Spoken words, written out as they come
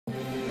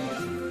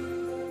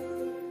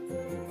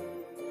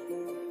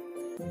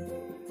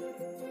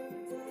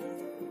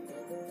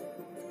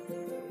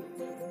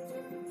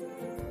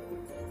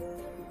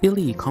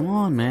Billy, come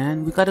on,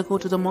 man. We gotta go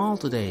to the mall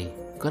today.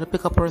 Gotta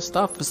pick up our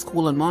stuff for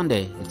school on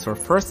Monday. It's our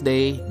first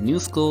day, new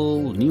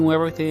school, new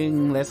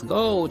everything. Let's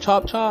go,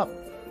 chop chop.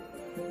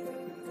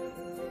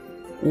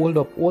 Hold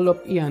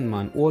up, Ian,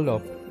 man, hold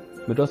up.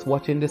 We're just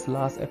watching this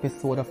last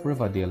episode of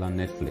Riverdale on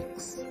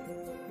Netflix.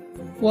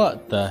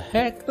 What the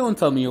heck? Don't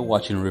tell me you're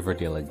watching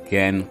Riverdale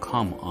again.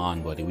 Come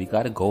on, buddy. We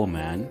gotta go,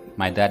 man.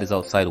 My dad is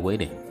outside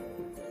waiting.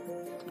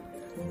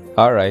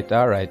 Alright.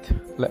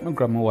 Let me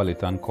grab my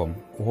wallet and come.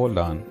 Hold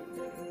on.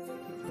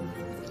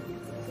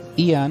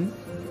 Ian,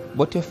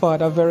 but your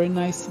father very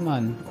nice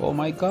man. Oh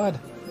my god.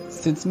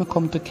 Since me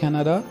come to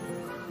Canada,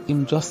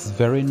 him just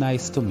very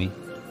nice to me.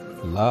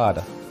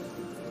 Lord.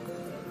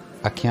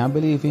 I can't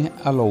believe he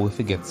allow we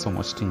to get so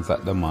much things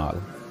at the mall.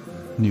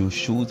 New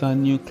shoes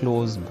and new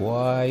clothes,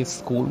 boy.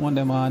 School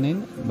Monday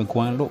morning, me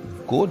going to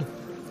look good.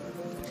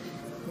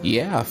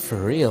 Yeah, for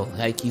real.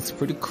 Like, he's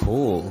pretty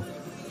cool.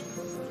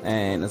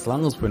 And as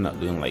long as we're not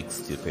doing like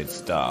stupid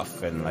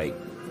stuff and like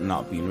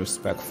not being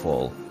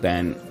respectful,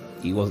 then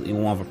he won't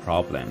have a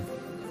problem.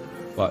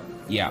 But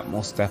yeah,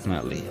 most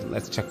definitely.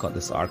 Let's check out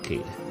this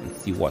arcade and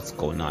see what's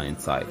going on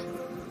inside.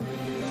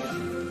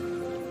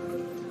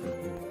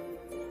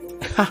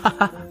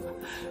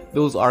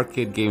 Those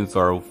arcade games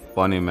are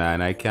funny,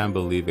 man. I can't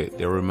believe it.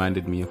 They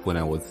reminded me of when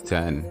I was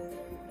 10.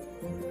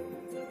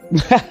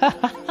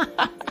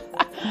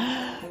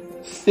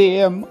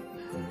 Same.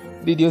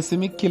 Did you see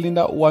me killing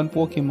that one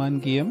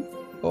Pokemon game?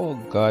 Oh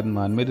god,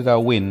 man, me did I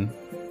win?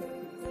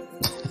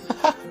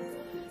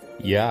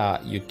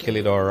 Yeah, you kill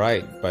it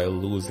alright by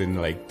losing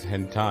like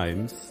 10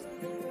 times.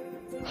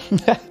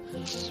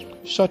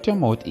 Shut your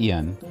mouth,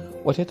 Ian.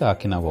 What you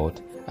talking about?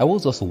 I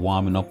was just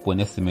warming up when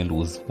you see me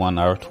lose 1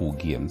 or 2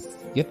 games.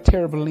 You're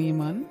terrible,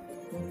 man.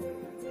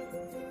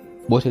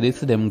 But you did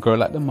see them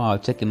girl at the mall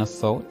checking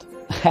us out?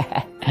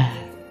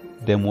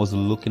 Them was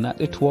looking at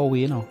the two away,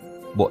 you know.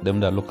 But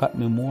them that look at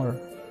me more.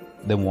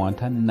 Them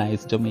want a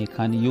nice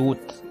Jamaican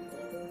youth.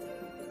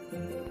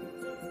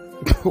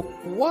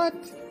 What?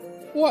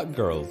 What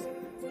girls?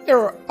 There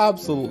are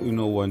absolutely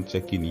no one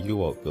checking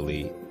you out,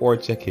 Billy, or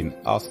checking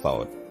us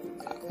out.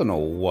 I don't know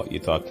what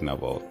you're talking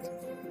about.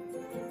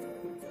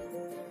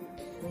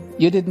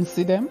 You didn't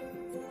see them?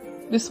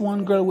 This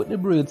one girl with the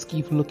braids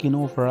keep looking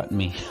over at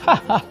me.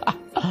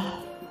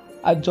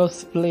 I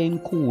just plain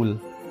cool.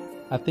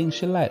 I think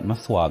she like my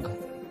swag.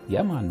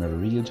 Yeah man, my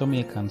real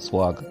Jamaican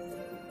swag.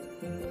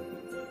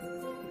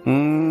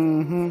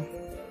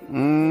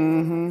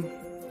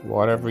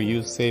 Whatever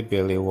you say,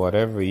 Billy,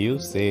 whatever you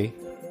say.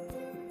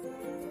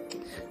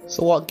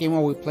 So what game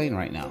are we playing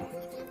right now?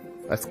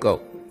 Let's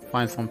go.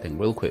 Find something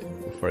real quick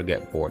before I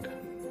get bored.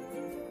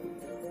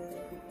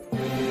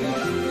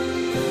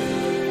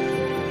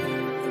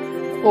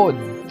 Oh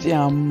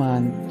damn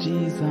man,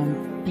 jeez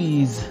and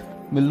peas.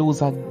 Me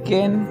lose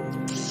again.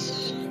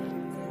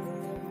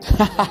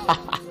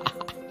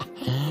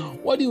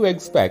 What do you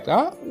expect,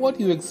 huh? What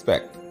do you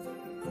expect?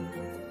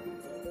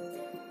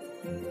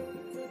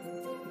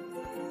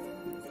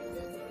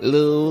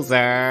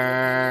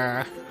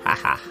 Loser.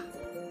 Haha.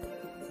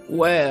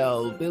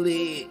 Well,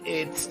 Billy,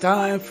 it's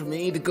time for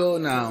me to go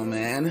now,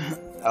 man.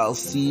 I'll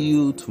see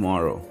you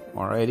tomorrow.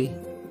 Alrighty?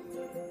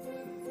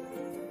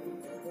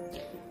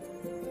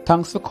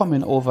 Thanks for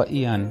coming over,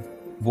 Ian.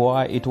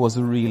 Boy, it was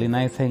really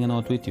nice hanging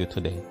out with you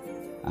today.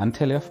 And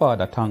tell your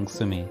father thanks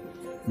to me.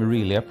 Me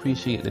really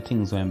appreciate the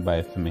things went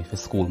by for me for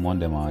school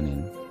Monday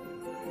morning.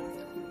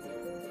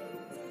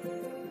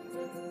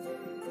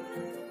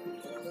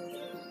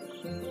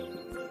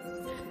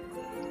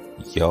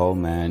 Yo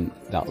man,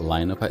 that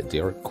lineup at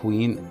Dairy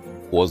Queen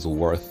was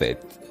worth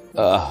it.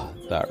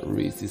 That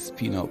Reese's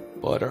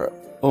peanut butter.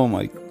 Oh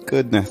my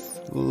goodness,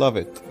 love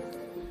it.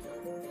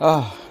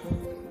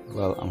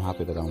 Well, I'm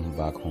happy that I'm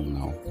back home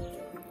now.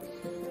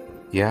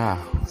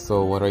 Yeah,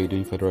 so what are you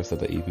doing for the rest of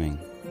the evening?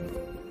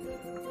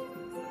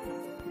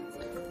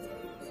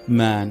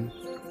 Man,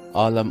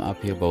 all I'm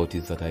happy about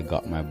is that I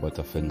got my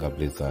Butterfinger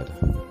Blizzard.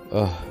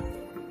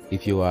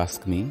 If you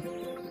ask me,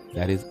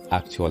 that is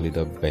actually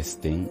the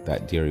best thing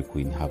that Dairy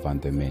Queen have on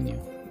the menu.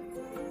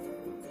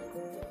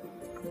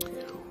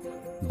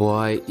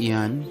 Boy,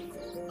 Ian,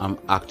 I'm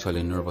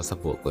actually nervous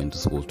about going to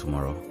school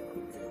tomorrow.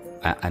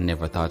 I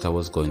never thought I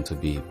was going to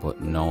be,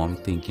 but now I'm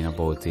thinking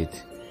about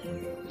it.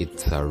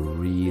 It's a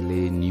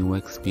really new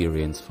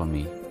experience for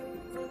me.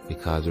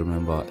 Because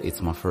remember,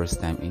 it's my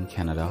first time in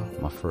Canada,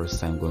 my first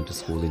time going to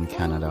school in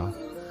Canada.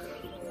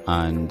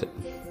 And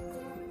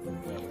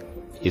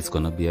it's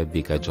gonna be a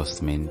big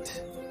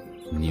adjustment.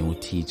 New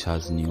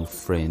teachers, new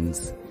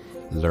friends,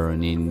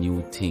 learning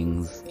new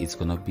things. It's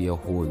gonna be a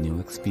whole new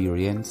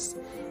experience.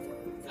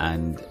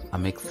 And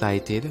I'm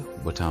excited,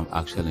 but I'm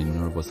actually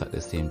nervous at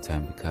the same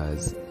time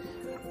because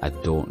I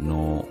don't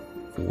know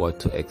what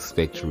to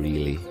expect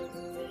really.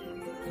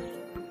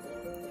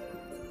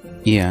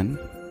 Ian,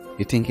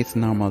 you think it's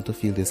normal to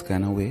feel this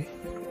kind of way?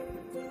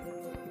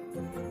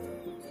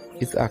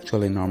 It's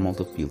actually normal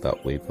to feel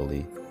that way,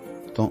 Billy.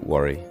 Don't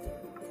worry,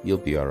 you'll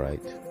be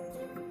alright.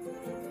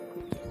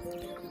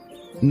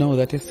 Now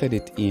that you said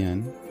it,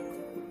 Ian,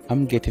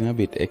 I'm getting a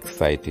bit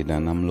excited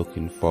and I'm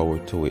looking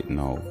forward to it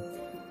now.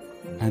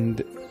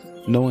 And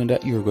knowing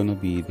that you're gonna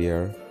be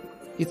there,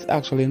 it's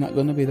actually not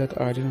gonna be that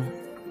hard,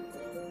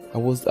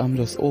 I'm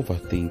just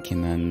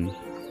overthinking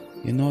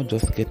and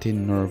just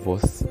getting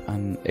nervous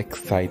and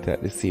excited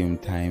at the same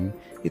time.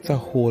 It's a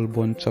whole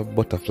bunch of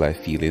butterfly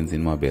feelings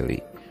in my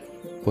belly.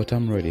 But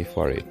I'm ready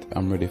for it.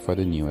 I'm ready for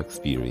the new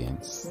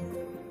experience.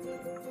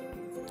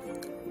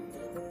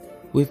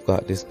 We've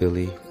got this,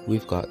 Billy.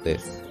 We've got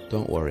this.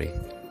 Don't worry.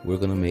 We're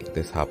gonna make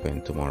this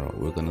happen tomorrow.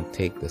 We're gonna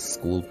take the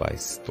school by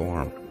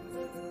storm.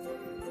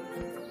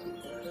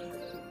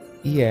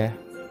 Yeah,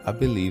 I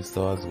believe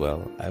so as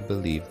well. I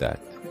believe that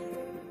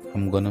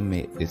I'm gonna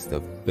make this the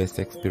best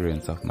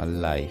experience of my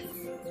life.